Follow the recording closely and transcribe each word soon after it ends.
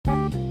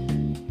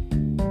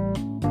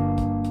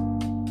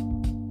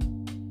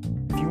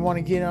You want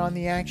to get on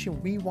the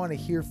action? We want to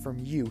hear from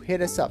you.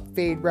 Hit us up,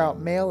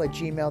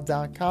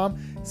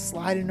 faderoutemail@gmail.com.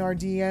 Slide in our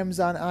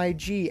DMs on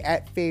IG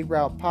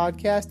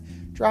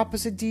 @FadeRoutePodcast. Drop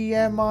us a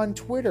DM on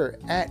Twitter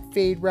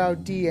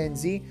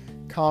 @FadeRouteDNZ.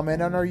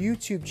 Comment on our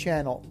YouTube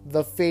channel,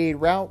 The Fade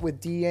Route with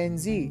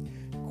DNZ.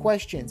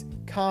 Questions,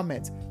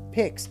 comments,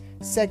 picks,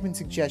 segment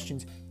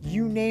suggestions,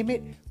 you name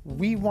it,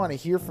 we want to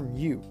hear from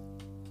you.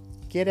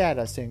 Get at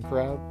us, in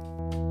crowd.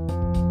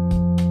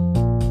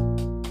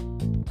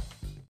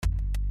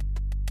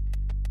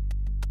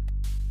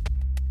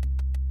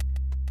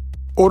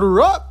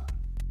 Order up!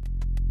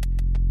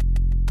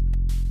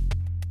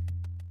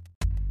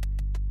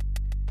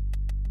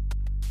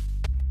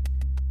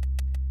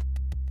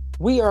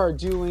 We are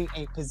doing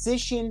a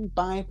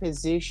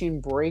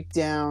position-by-position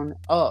breakdown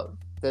of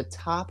the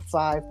top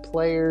 5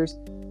 players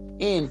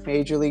in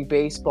Major League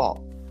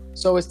Baseball.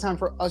 So it's time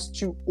for us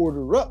to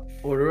order up.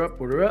 Order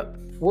up, order up.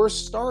 We're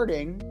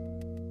starting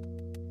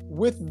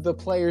with the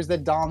players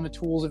that don the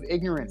tools of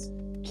ignorance.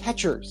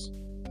 Catchers.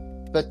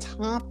 The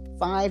top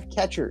 5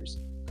 catchers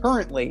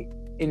currently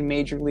in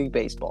Major League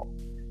Baseball.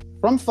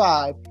 From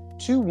 5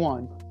 to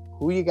 1,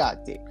 who you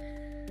got, Dave?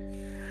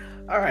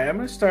 All right, I'm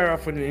going to start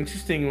off with an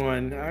interesting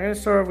one. I'm going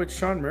to start off with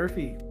Sean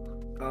Murphy,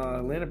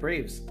 Atlanta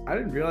Braves. I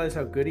didn't realize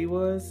how good he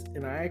was,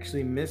 and I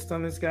actually missed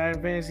on this guy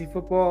in fantasy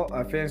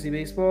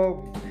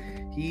baseball.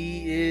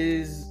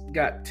 He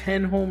got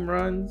 10 home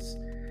runs.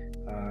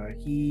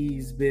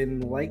 He's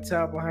been lights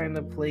out behind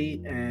the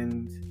plate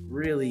and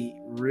really,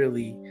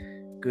 really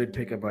good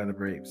pickup by the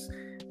Braves.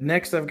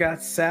 Next, I've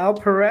got Sal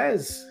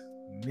Perez.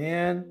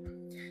 Man,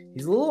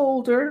 he's a little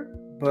older,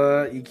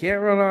 but you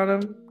can't run on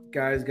him.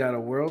 Guy's got a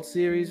World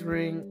Series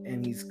ring,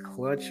 and he's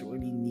clutch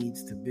when he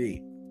needs to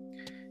be.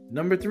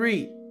 Number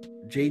 3,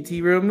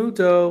 JT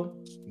Realmuto.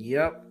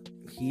 Yep,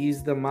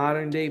 he's the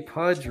modern-day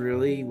Pudge,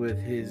 really, with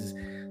his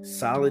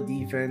solid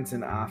defense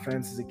and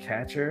offense as a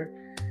catcher.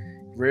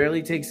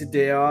 Rarely takes a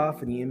day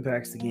off, and he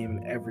impacts the game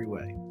in every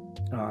way.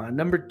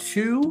 Number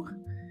 2,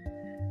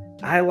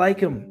 I like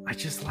him. I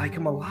just like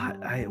him a lot.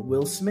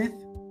 Will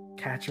Smith,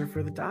 catcher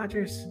for the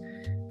Dodgers.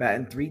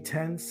 Batting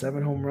 .310,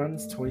 7 home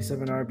runs,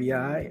 27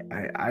 RBI.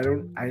 I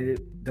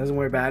doesn't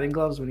wear batting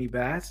gloves when he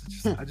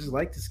bats. I just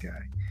like this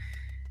guy.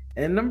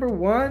 And number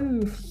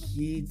 1,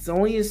 it's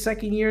only his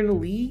second year in the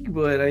league,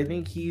 but I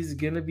think he's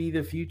going to be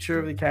the future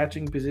of the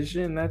catching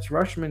position, and that's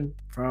Rutschman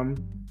from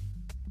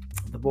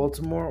the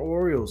Baltimore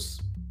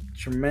Orioles.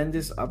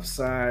 Tremendous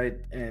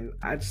upside, and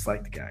I just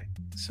like the guy.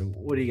 So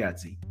what do you got,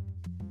 Z?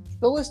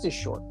 The list is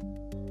short.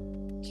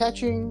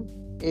 Catching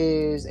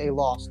is a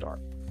lost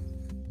art.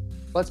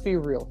 Let's be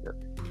real here.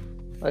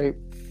 Like,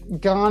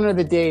 gone are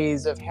the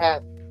days of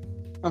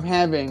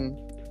having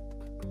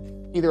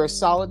either a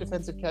solid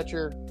defensive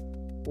catcher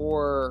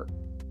or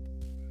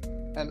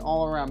an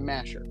all-around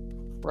masher,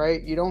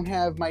 right? You don't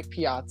have Mike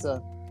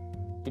Piazza.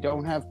 You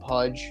don't have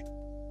Pudge.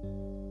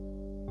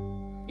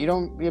 You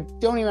don't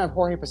even have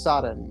Jorge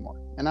Posada anymore.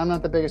 And I'm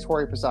not the biggest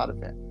Jorge Posada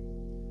fan.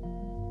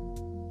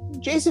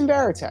 Jason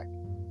Varitek.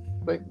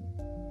 But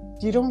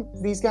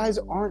these guys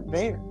aren't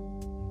there.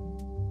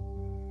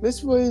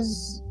 This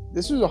was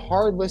a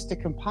hard list to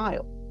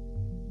compile,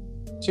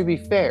 to be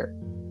fair.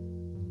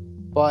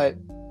 But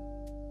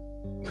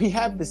we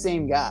have the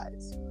same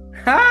guys.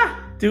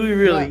 Ha! Do we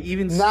really? You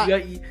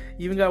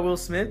even got Will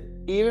Smith?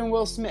 Even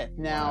Will Smith.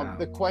 Now, wow.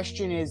 The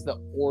question is the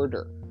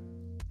order.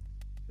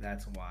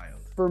 That's wild.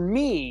 For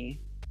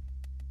me,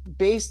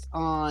 based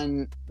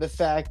on the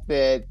fact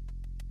that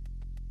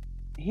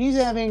he's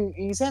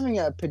having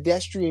a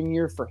pedestrian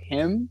year for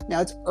him.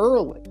 Now, it's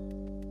early,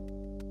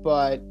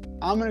 but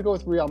I'm going to go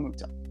with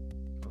Realmuto.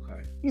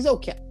 Okay. He's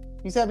okay.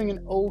 He's having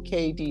an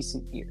okay,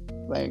 decent year.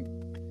 Like,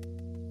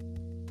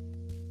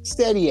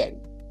 steady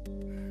Eddie.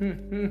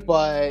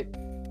 But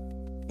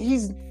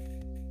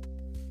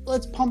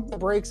let's pump the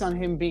brakes on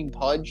him being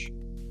Pudge.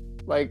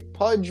 Like,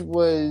 Pudge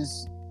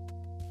was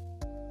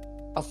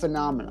a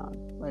phenomenon.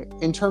 Like,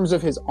 in terms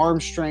of his arm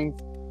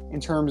strength,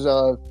 in terms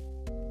of,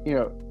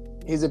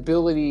 his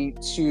ability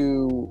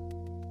to,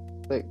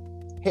 like,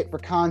 hit for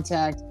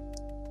contact.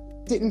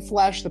 Didn't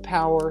flash the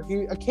power.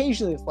 He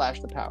occasionally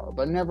flashed the power,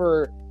 but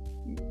never,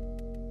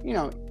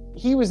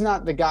 he was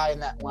not the guy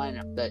in that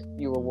lineup that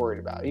you were worried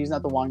about. He's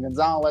not the Juan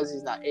Gonzalez.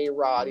 He's not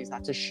A-Rod. He's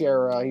not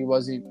Teixeira. He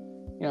wasn't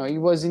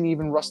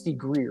even Rusty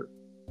Greer.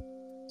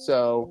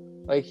 So,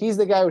 like, he's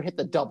the guy who would hit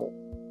the double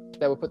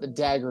that would put the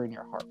dagger in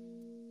your heart.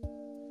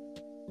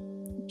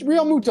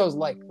 Realmuto's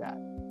like that,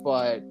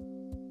 but,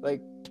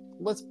 like,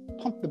 let's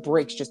pump the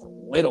brakes just a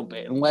little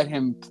bit and let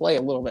him play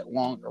a little bit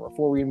longer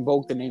before we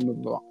invoke the name of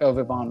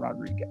Ivan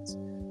Rodriguez.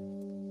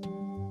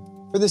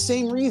 For the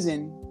same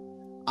reason,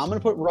 I'm going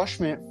to put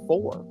Rutschman at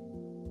 4.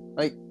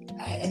 Like,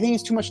 I think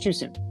it's too much too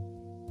soon.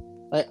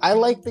 Like, I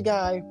like the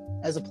guy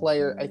as a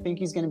player. I think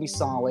he's going to be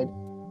solid.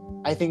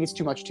 I think it's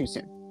too much too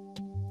soon.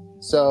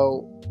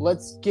 So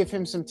let's give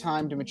him some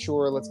time to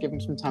mature. Let's give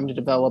him some time to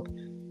develop.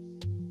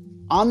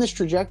 On this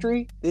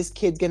trajectory, this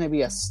kid's going to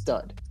be a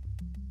stud.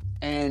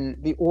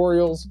 And the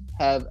Orioles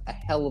have a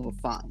hell of a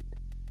find.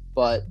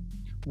 But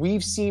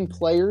we've seen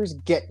players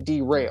get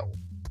derailed,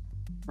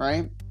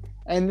 right?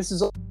 And this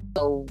is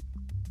also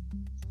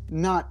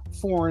not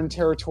foreign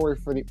territory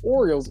for the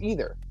Orioles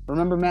either.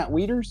 Remember Matt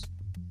Wieters?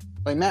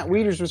 Like, Matt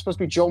Wieters was supposed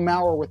to be Joe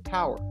Mauer with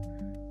power.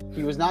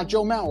 He was not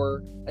Joe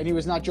Mauer, and he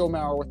was not Joe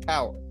Mauer with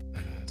power.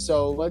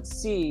 So let's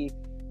see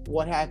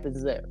what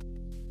happens there.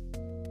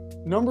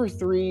 Number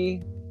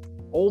 3,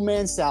 old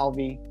man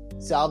Salvi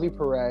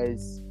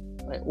Perez.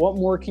 Like, what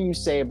more can you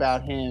say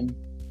about him?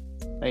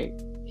 Like,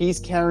 he's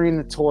carrying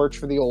the torch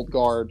for the old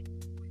guard.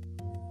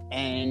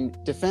 And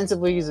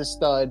defensively, he's a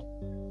stud.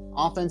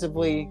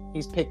 Offensively,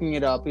 he's picking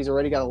it up. He's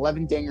already got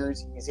 11 dingers.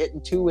 He's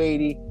hitting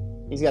 280.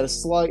 He's got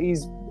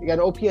an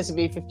OPS of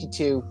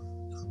 852.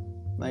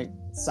 Like,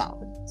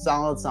 solid.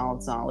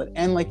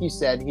 And like you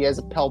said, he has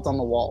a pelt on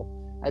the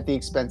wall at the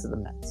expense of the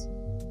Mets.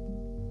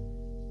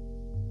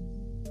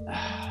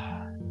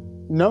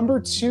 Number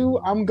 2,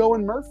 I'm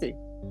going Murphy.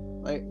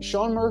 Like,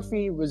 Sean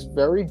Murphy was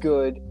very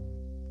good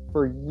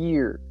for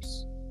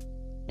years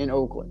in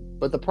Oakland.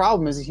 But the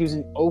problem is he was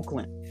in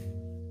Oakland,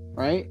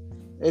 right?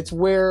 It's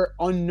where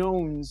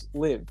unknowns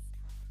live.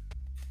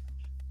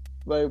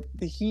 Like,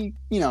 he's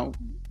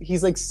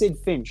like Sid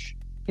Finch.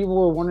 People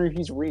were wondering if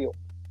he's real.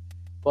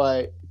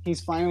 But he's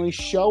finally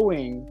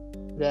showing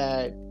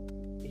that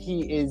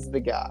he is the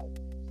guy.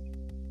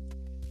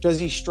 Does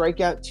he strike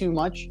out too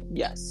much?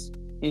 Yes.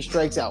 He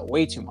strikes out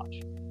way too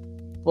much.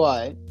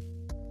 But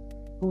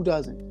who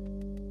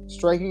doesn't?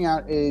 Striking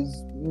out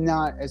is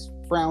not as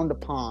frowned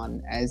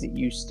upon as it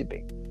used to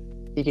be.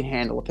 He can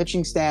handle a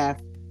pitching staff.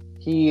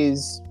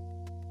 He's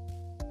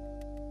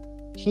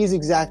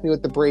exactly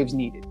what the Braves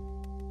needed.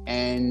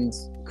 And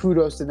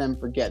kudos to them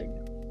for getting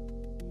him.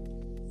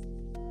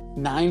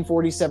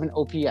 947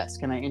 OPS.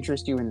 Can I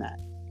interest you in that?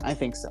 I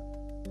think so.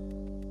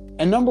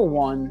 And number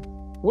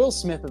 1, Will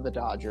Smith of the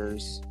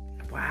Dodgers.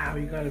 Wow,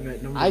 you got him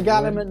at number 1. I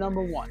got him at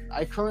number 1.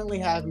 I currently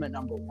have him at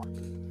number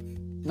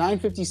 1.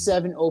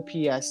 957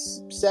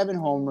 OPS, 7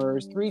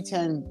 homers,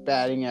 310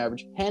 batting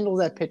average, handles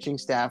that pitching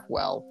staff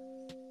well.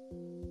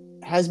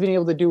 Has been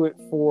able to do it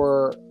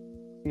for,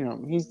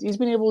 he's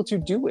been able to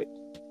do it.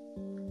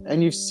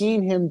 And you've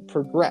seen him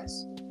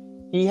progress.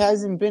 He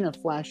hasn't been a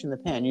flash in the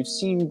pan. You've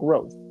seen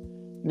growth.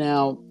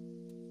 Now,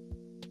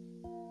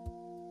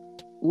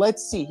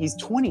 let's see. He's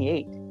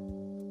 28.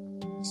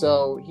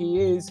 So he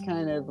is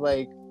kind of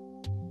like,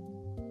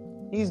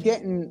 he's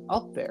getting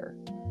up there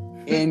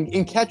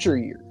in catcher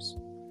years.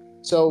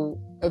 So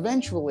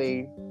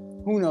eventually,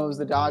 who knows,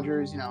 the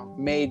Dodgers,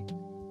 may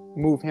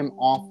move him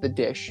off the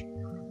dish.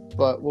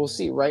 But we'll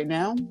see. Right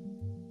now,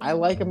 I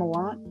like him a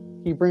lot.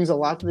 He brings a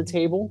lot to the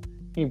table.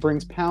 He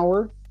brings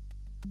power.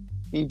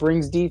 He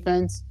brings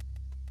defense.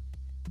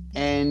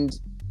 And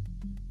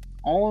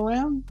all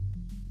around,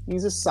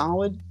 he's a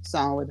solid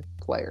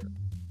player.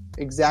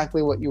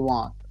 Exactly what you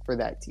want for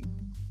that team.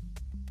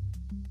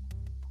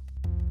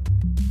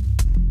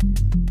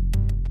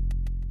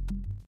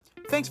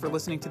 Thanks for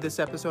listening to this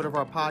episode of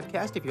our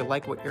podcast. If you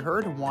like what you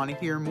heard and want to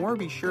hear more,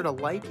 be sure to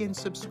like and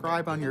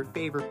subscribe on your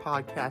favorite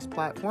podcast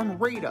platform.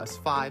 Rate us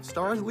 5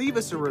 stars, leave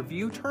us a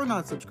review, turn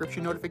on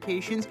subscription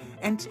notifications,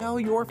 and tell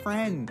your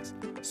friends.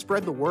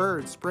 Spread the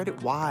word, spread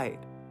it wide.